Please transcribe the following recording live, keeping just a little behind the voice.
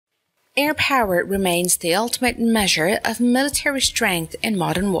Air power remains the ultimate measure of military strength in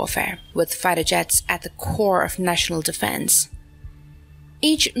modern warfare, with fighter jets at the core of national defense.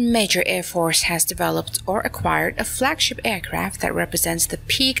 Each major air force has developed or acquired a flagship aircraft that represents the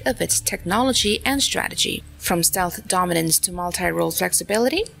peak of its technology and strategy. From stealth dominance to multi-role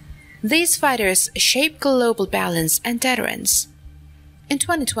flexibility, these fighters shape global balance and deterrence. In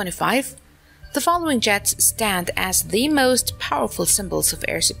 2025, the following jets stand as the most powerful symbols of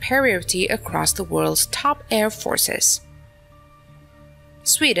air superiority across the world's top air forces.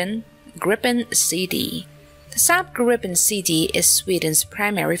 Sweden, Gripen CD. The Saab Gripen CD is Sweden's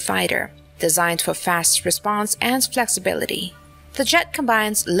primary fighter, designed for fast response and flexibility. The jet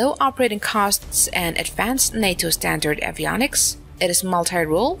combines low operating costs and advanced NATO standard avionics. It is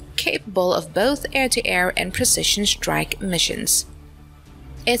multi-role, capable of both air-to-air and precision strike missions.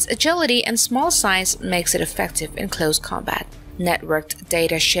 Its agility and small size makes it effective in close combat. Networked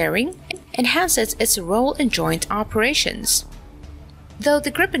data sharing enhances its role in joint operations. Though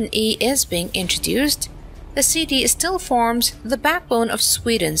the Gripen E is being introduced, the CD still forms the backbone of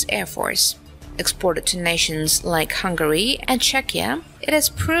Sweden's air force. Exported to nations like Hungary and Czechia, it has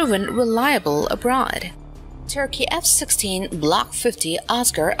proven reliable abroad. Turkey F-16 Block 50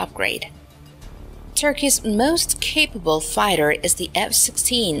 Oscar upgrade. Turkey's most capable fighter is the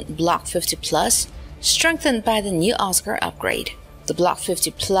F-16 Block 50 Plus, strengthened by the new Oscar upgrade. The Block 50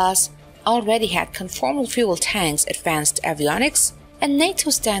 Plus already had conformal fuel tanks, advanced avionics, and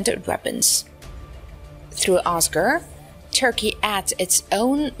NATO standard weapons. Through Oscar, Turkey adds its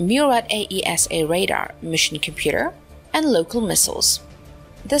own Murad AESA radar, mission computer, and local missiles.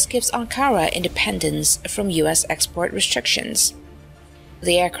 This gives Ankara independence from US export restrictions.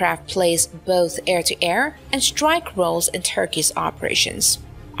 The aircraft plays both air-to-air and strike roles in Turkey's operations.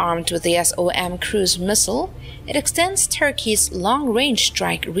 Armed with the SOM cruise missile, it extends Turkey's long-range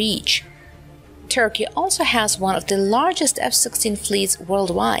strike reach. Turkey also has one of the largest F-16 fleets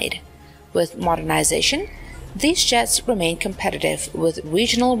worldwide. With modernization, these jets remain competitive with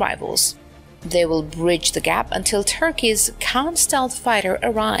regional rivals. They will bridge the gap until Turkey's counter-stealth fighter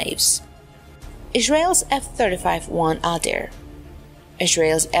arrives. Israel's F-35-1 Adir.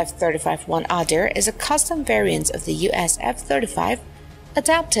 Israel's F-35-1 Adir is a custom variant of the US F-35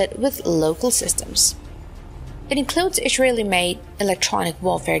 adapted with local systems. It includes Israeli-made electronic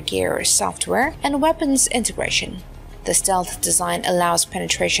warfare gear, software, and weapons integration. The stealth design allows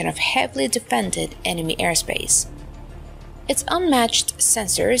penetration of heavily defended enemy airspace. Its unmatched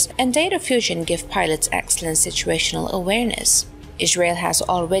sensors and data fusion give pilots excellent situational awareness. Israel has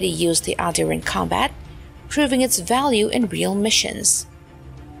already used the Adir in combat, proving its value in real missions.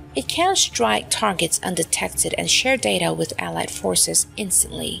 It can strike targets undetected and share data with allied forces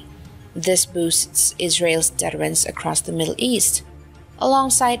instantly. This boosts Israel's deterrence across the Middle East.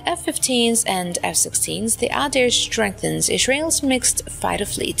 Alongside F-15s and F-16s, the Adir strengthens Israel's mixed fighter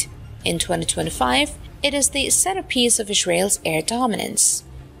fleet. In 2025, it is the centerpiece of Israel's air dominance.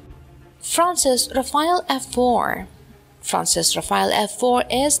 France's Rafale F-4. France's Rafale F-4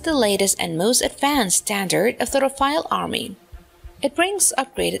 is the latest and most advanced standard of the Rafale Army. It brings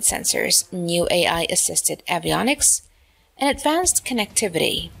upgraded sensors, new AI-assisted avionics, and advanced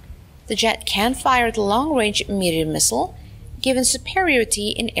connectivity. The jet can fire the long-range medium missile, given superiority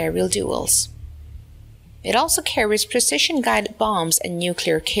in aerial duels. It also carries precision-guided bombs and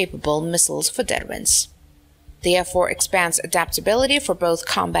nuclear-capable missiles for deterrence. The F-4 expands adaptability for both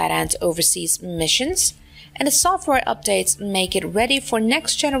combat and overseas missions, and its software updates make it ready for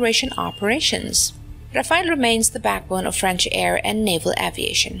next-generation operations. Rafale remains the backbone of French air and naval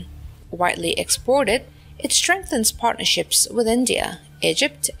aviation. Widely exported, it strengthens partnerships with India,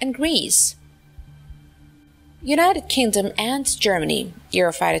 Egypt, and Greece. United Kingdom and Germany,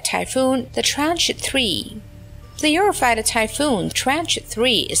 Eurofighter Typhoon, the Tranche 3. The Eurofighter Typhoon Tranche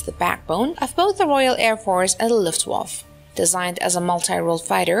 3 is the backbone of both the Royal Air Force and the Luftwaffe. Designed as a multi-role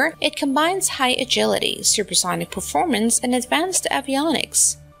fighter, it combines high agility, supersonic performance, and advanced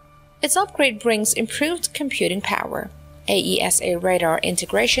avionics. Its upgrade brings improved computing power, AESA radar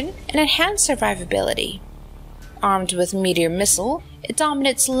integration, and enhanced survivability. Armed with Meteor missile, it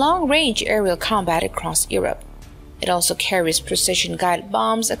dominates long-range aerial combat across Europe. It also carries precision-guided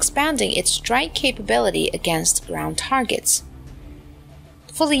bombs, expanding its strike capability against ground targets.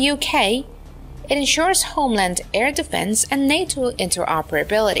 For the UK, it ensures homeland air defense and NATO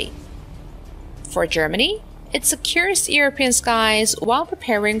interoperability. For Germany, it secures European skies while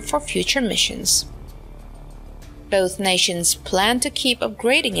preparing for future missions. Both nations plan to keep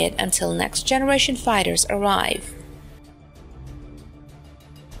upgrading it until next-generation fighters arrive.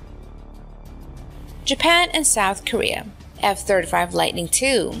 Japan and South Korea. F-35 Lightning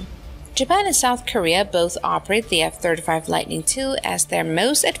II. Japan and South Korea both operate the F-35 Lightning II as their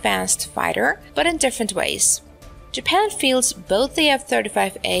most advanced fighter, but in different ways. Japan fields both the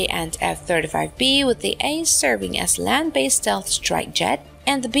F-35A and F-35B, with the A serving as land-based stealth strike jet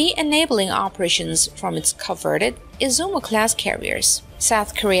and the B enabling operations from its converted Izumo-class carriers.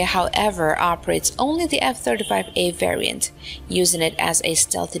 South Korea, however, operates only the F-35A variant, using it as a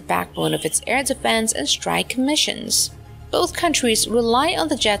stealthy backbone of its air defense and strike missions. Both countries rely on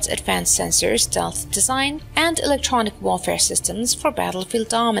the jet's advanced sensors, stealth design, and electronic warfare systems for battlefield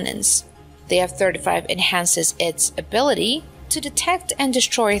dominance. The F-35 enhances its ability to detect and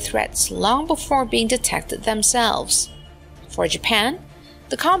destroy threats long before being detected themselves. For Japan,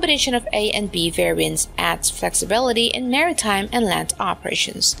 the combination of A and B variants adds flexibility in maritime and land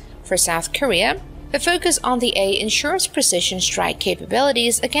operations. For South Korea, the focus on the A ensures precision strike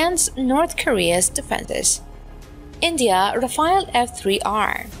capabilities against North Korea's defenses. India Rafale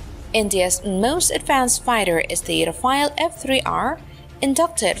F-3R. India's most advanced fighter is the Rafale F-3R,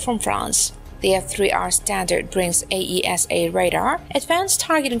 inducted from France. The F-3R standard brings AESA radar, advanced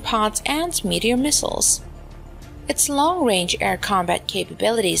targeting pods, and Meteor missiles. Its long-range air combat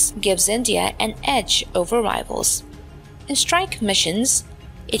capabilities gives India an edge over rivals. In strike missions,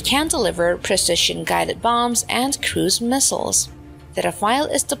 it can deliver precision-guided bombs and cruise missiles. The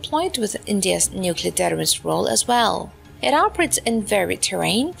Rafale is deployed with India's nuclear deterrence role as well. It operates in varied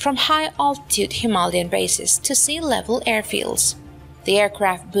terrain, from high-altitude Himalayan bases to sea-level airfields. The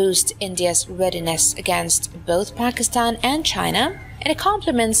aircraft boosts India's readiness against both Pakistan and China, and it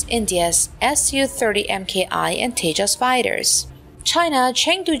complements India's Su-30 MKI and Tejas fighters. China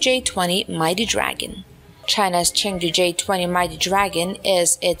Chengdu J-20 Mighty Dragon. China's Chengdu J-20 Mighty Dragon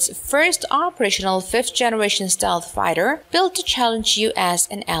is its first operational fifth-generation stealth fighter built to challenge U.S.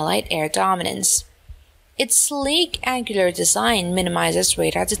 and Allied air dominance. Its sleek, angular design minimizes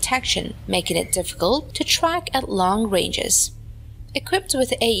radar detection, making it difficult to track at long ranges. Equipped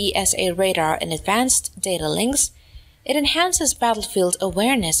with AESA radar and advanced data links, it enhances battlefield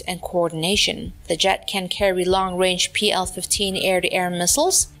awareness and coordination. The jet can carry long-range PL-15 air-to-air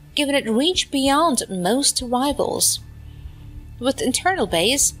missiles, giving it reach beyond most rivals. With internal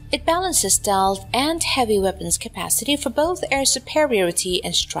base, it balances stealth and heavy weapons capacity for both air superiority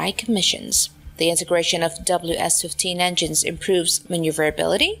and strike missions. The integration of WS-15 engines improves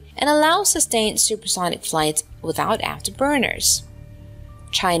maneuverability and allows sustained supersonic flight without afterburners.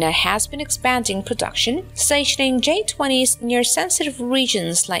 China has been expanding production, stationing J-20s near sensitive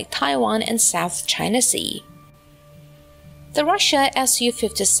regions like Taiwan and South China Sea. The Russia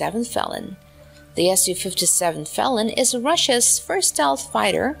Su-57 Felon. The Su-57 Felon is Russia's first stealth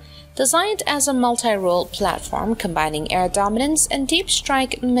fighter, designed as a multi-role platform combining air dominance and deep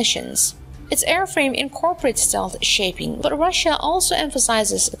strike missions. Its airframe incorporates stealth shaping, but Russia also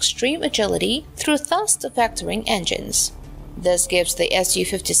emphasizes extreme agility through thrust vectoring engines. This gives the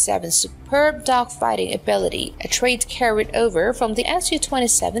Su-57 superb dogfighting ability, a trait carried over from the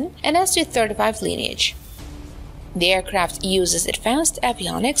Su-27 and Su-35 lineage. The aircraft uses advanced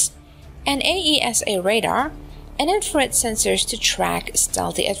avionics, an AESA radar, and infrared sensors to track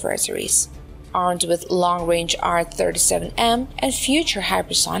stealthy adversaries. Armed with long-range R-37M and future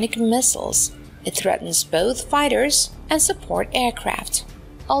hypersonic missiles, it threatens both fighters and support aircraft.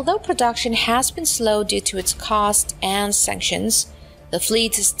 Although production has been slow due to its cost and sanctions, the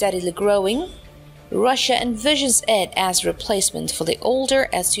fleet is steadily growing. Russia envisions it as a replacement for the older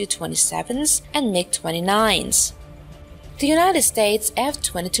Su-27s and MiG-29s. The United States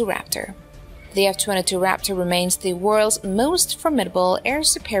F-22 Raptor. The F-22 Raptor remains the world's most formidable air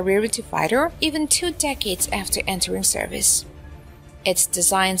superiority fighter even 2 decades after entering service. Its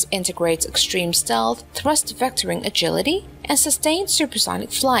designs integrate extreme stealth, thrust vectoring agility, and sustained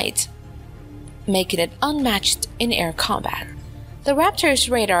supersonic flight, making it unmatched in air combat. The Raptor's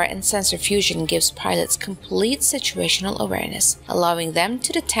radar and sensor fusion gives pilots complete situational awareness, allowing them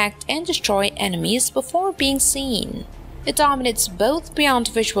to detect and destroy enemies before being seen. It dominates both beyond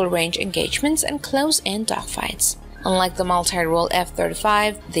visual range engagements and close-in dogfights. Unlike the multirole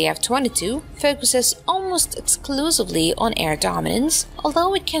F-35, the F-22 focuses almost exclusively on air dominance,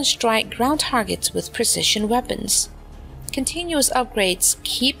 although it can strike ground targets with precision weapons. Continuous upgrades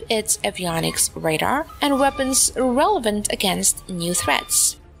keep its avionics, radar, and weapons relevant against new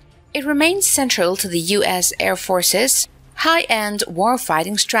threats. It remains central to the U.S. Air Force's high-end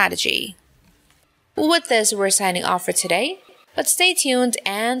warfighting strategy. With this, we're signing off for today, but stay tuned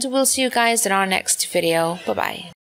and we'll see you guys in our next video. Bye-bye.